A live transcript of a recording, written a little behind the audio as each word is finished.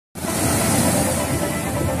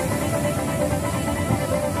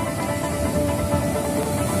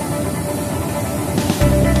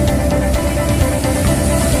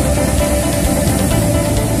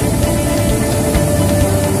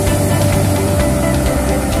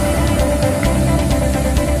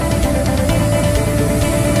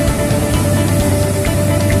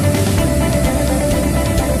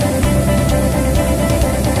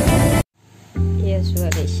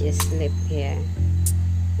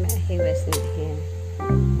he wasn't here,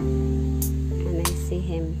 and I see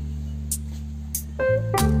him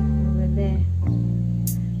over there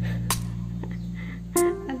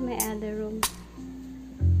at my other room.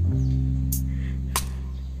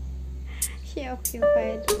 She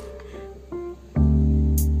occupied.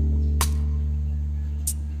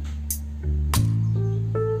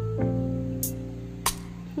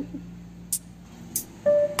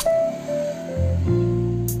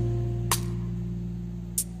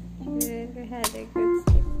 We had a good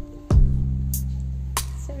sleep.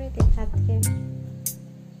 It's already hot here.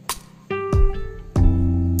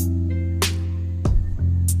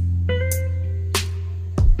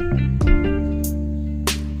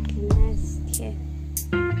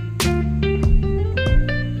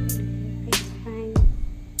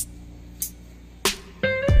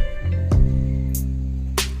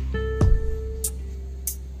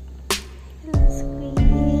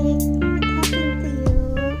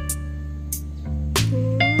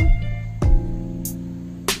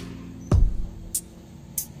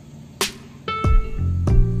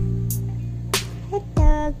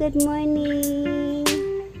 Good morning.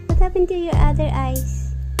 What happened to your other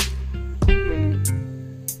eyes?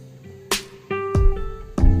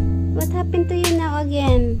 What happened to you now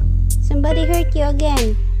again? Somebody hurt you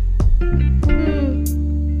again?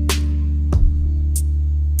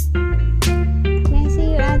 May I see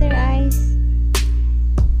your other eyes?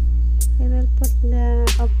 I will put the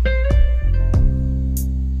up.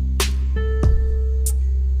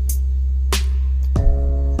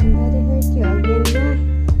 Somebody hurt you again, huh?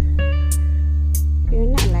 You're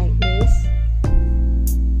not like this.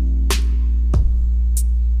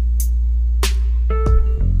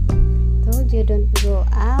 Told you don't go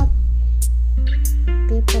out.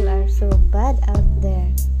 People are so bad out there.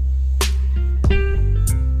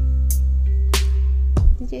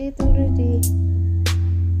 Did you eat already?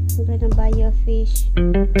 I'm gonna buy you a fish. Oh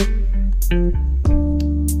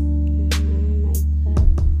my God.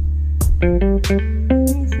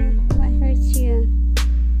 What hurts you?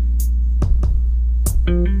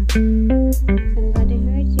 Somebody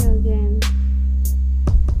hurt you again.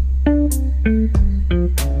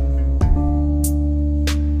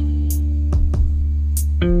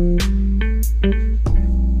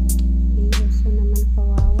 Gusto naman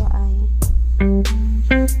kawawa ay.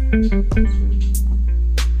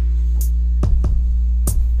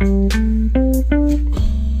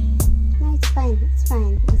 No, it's fine. It's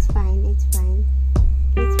fine. It's fine. It's fine.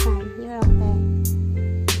 It's fine. You're okay.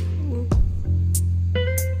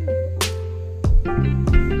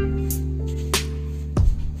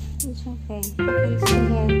 It's okay. You can stay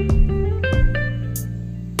here.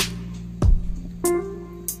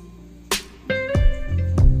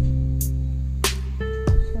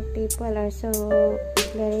 So people are so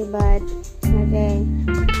very bad, are they?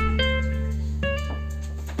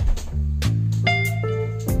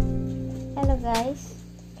 Hello guys.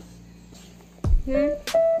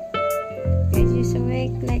 Are you so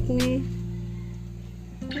awake like me?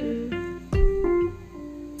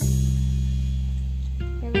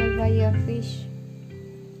 I will buy you a fish.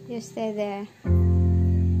 You stay there.